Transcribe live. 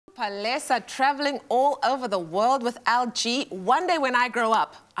Palesa, traveling all over the world with LG. One day when I grow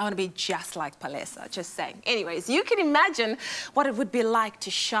up, I want to be just like Palesa, just saying. Anyways, you can imagine what it would be like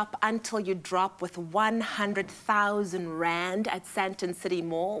to shop until you drop with 100,000 Rand at Sandton City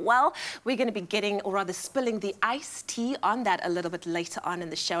Mall. Well, we're going to be getting, or rather spilling the iced tea on that a little bit later on in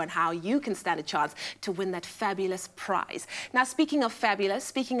the show and how you can stand a chance to win that fabulous prize. Now, speaking of fabulous,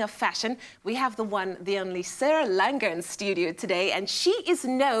 speaking of fashion, we have the one, the only Sarah Langa in studio today, and she is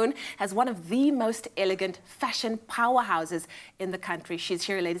known as one of the most elegant fashion powerhouses in the country. She's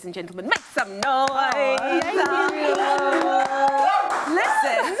here, ladies and gentlemen. Make some noise! Oh,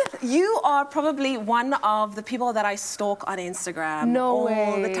 listen, you are probably one of the people that I stalk on Instagram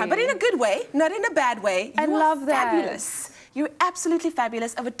all the time, but in a good way, not in a bad way. I love that. Fabulous. You're absolutely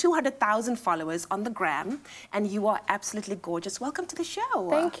fabulous. Over 200,000 followers on the gram, and you are absolutely gorgeous. Welcome to the show.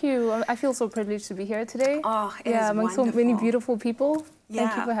 Thank you. I feel so privileged to be here today. Oh, it is among so many beautiful people. Yeah.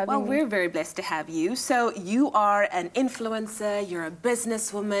 Thank you for having me. Well, we're very blessed to have you. So you are an influencer, you're a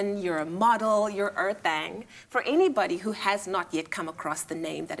businesswoman, you're a model, you're Earthang. For anybody who has not yet come across the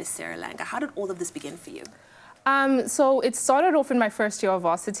name that is Sarah Langa, how did all of this begin for you? So it started off in my first year of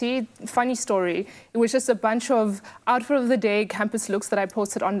varsity. Funny story. It was just a bunch of outfit of the day campus looks that I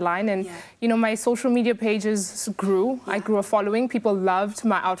posted online, and you know, my social media pages grew. I grew a following. People loved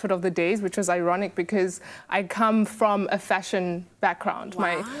my outfit of the days, which was ironic because I come from a fashion background.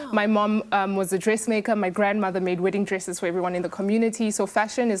 My mom was a dressmaker. My grandmother made wedding dresses for everyone in the community. So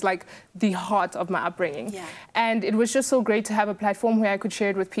fashion is like the heart of my upbringing. And it was just so great to have a platform where I could share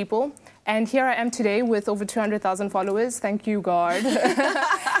it with people. And here I am today with over 200,000 followers. Thank you, God.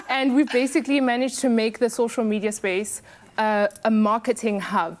 And we've basically managed to make the social media space a marketing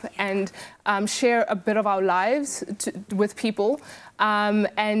hub and share a bit of our lives with people.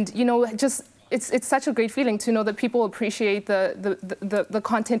 And, you know, just it's such a great feeling to know that people appreciate the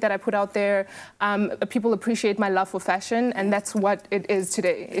content that I put out there. People appreciate my love for fashion, and that's what it is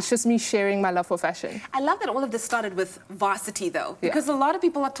today. It's just me sharing my love for fashion. I love that all of this started with varsity, though, because a lot of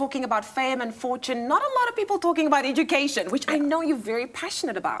people are talking about fame and fortune, not a lot of people talking about education, which I know you're very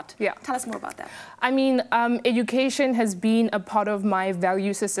passionate about. Tell us more about that. I mean, education has been a part of my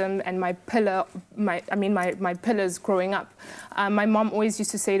value system and my pillar, my pillars growing up. My mom always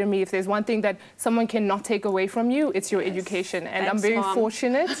used to say to me, if there's one thing that someone cannot take away from you, it's your education. And I'm very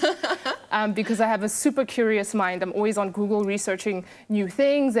fortunate because I have a super curious mind. I'm always on Google researching new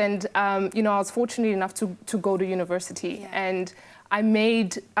things. And, you know, I was fortunate enough to go to university. And I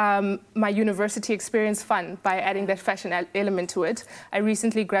made my university experience fun by adding that fashion element to it. I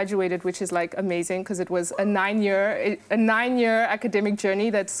recently graduated, which is like amazing because it was a nine-year academic journey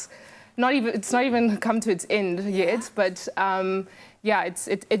that's it's not even come to its end yet, but yeah,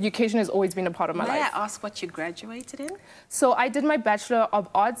 education has always been a part of my life. May I ask what you graduated in? So I did my Bachelor of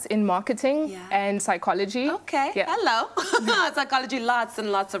Arts in Marketing and Psychology. Okay, hello. Psychology, lots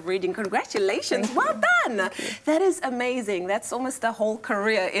and lots of reading. Congratulations, well done. That is amazing. That's almost a whole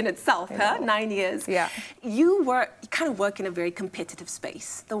career in itself, huh? 9 years. You kind of work in a very competitive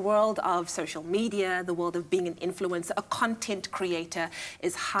space. The world of social media, the world of being an influencer, a content creator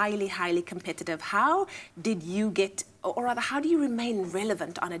is highly, highly competitive. How did you get, or rather, how do you remain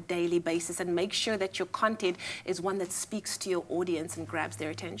relevant on a daily basis and make sure that your content is one that speaks to your audience and grabs their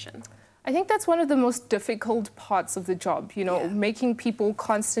attention? I think that's one of the most difficult parts of the job, you know, making people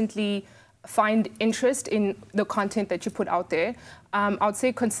constantly find interest in the content that you put out there. I would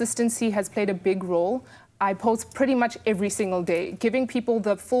say consistency has played a big role. I post pretty much every single day, giving people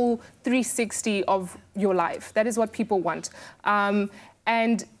the full 360 of your life. That is what people want.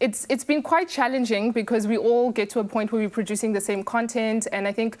 And it's been quite challenging because we all get to a point where we're producing the same content. And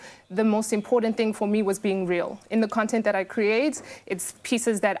I think the most important thing for me was being real. In the content that I create, it's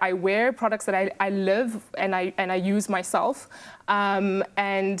pieces that I wear, products that I live and I use myself.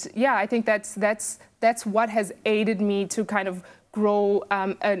 And yeah, I think that's what has aided me to kind of grow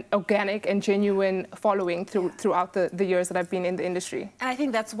an organic and genuine following throughout the years that I've been in the industry. And I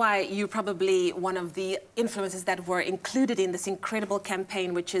think that's why you're probably one of the influencers that were included in this incredible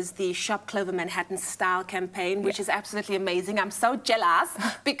campaign, which is the Shop Clover Manhattan Style campaign, which is absolutely amazing. I'm so jealous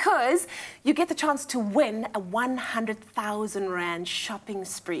because you get the chance to win a 100,000 Rand shopping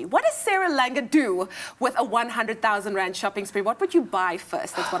spree. What does Sarah Langa do with a 100,000 Rand shopping spree? What would you buy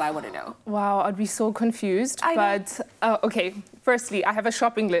first? That's what I want to know. Wow, I'd be so confused. Okay. Firstly, I have a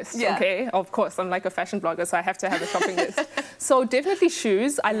shopping list, okay? Of course, I'm like a fashion blogger, so I have to have a shopping list. So definitely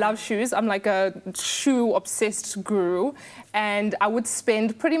shoes. I love shoes. I'm like a shoe-obsessed guru. And I would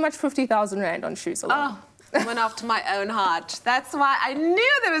spend pretty much 50,000 Rand on shoes alone. One after my own heart. That's why I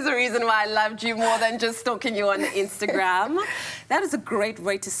knew there was a reason why I loved you more than just stalking you on Instagram. That is a great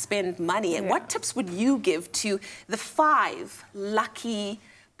way to spend money. And what tips would you give to the 5 lucky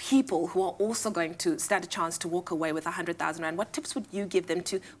people who are also going to stand a chance to walk away with 100,000 Rand? What tips would you give them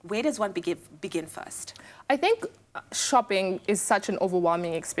to where does one begin first? I think shopping is such an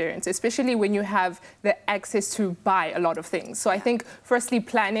overwhelming experience, especially when you have the access to buy a lot of things. So I think, firstly,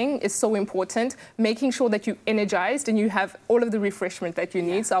 planning is so important, making sure that you're energized and you have all of the refreshment that you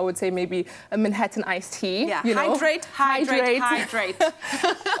need. So I would say maybe a Manhattan iced tea. Yeah, you know? hydrate.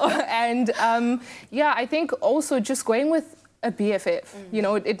 And yeah, I think also just going with a BFF, you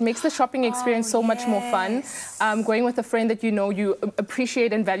know, it makes the shopping experience so much more fun. Going with a friend that you know you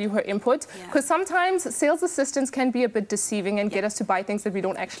appreciate and value her input, because sometimes sales assistants can be a bit deceiving and get us to buy things that we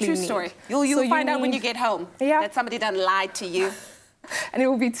don't actually need. True story. You'll find out when you get home that somebody done lied to you. And it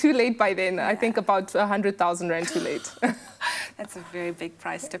will be too late by then. I think about 100,000 Rand too late. That's a very big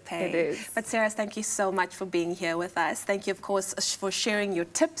price to pay. It is. But Sarah, thank you so much for being here with us. Thank you, of course, for sharing your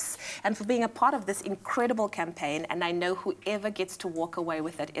tips and for being a part of this incredible campaign. And I know whoever gets to walk away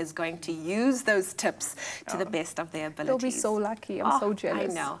with it is going to use those tips to the best of their abilities. They'll be so lucky. I'm so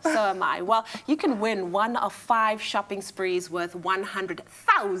jealous. I know. So am I. Well, you can win one of 5 shopping sprees worth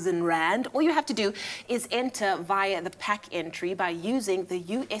 100,000 Rand. All you have to do is enter via the pack entry by using the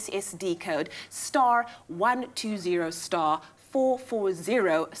USSD code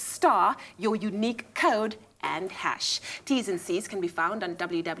 *120*440*, your unique code and hash. T's and C's can be found on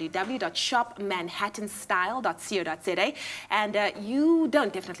www.shopmanhattanstyle.co.za, and you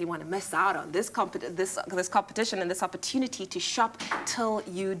don't definitely want to miss out on this competition and this opportunity to shop till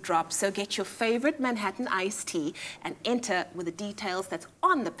you drop. So get your favorite Manhattan iced tea and enter with the details that's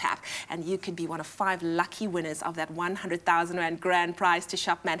on the pack, and you could be one of 5 lucky winners of that 100,000 Rand grand prize to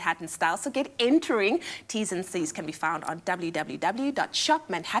shop Manhattan Style. So get entering. T's and C's can be found on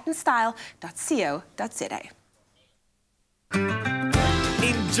www.shopmanhattanstyle.co.za.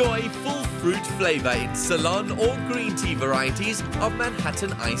 Enjoy full fruit flavour in Ceylon or green tea varieties of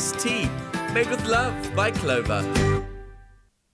Manhattan iced tea. Made with love by Clover.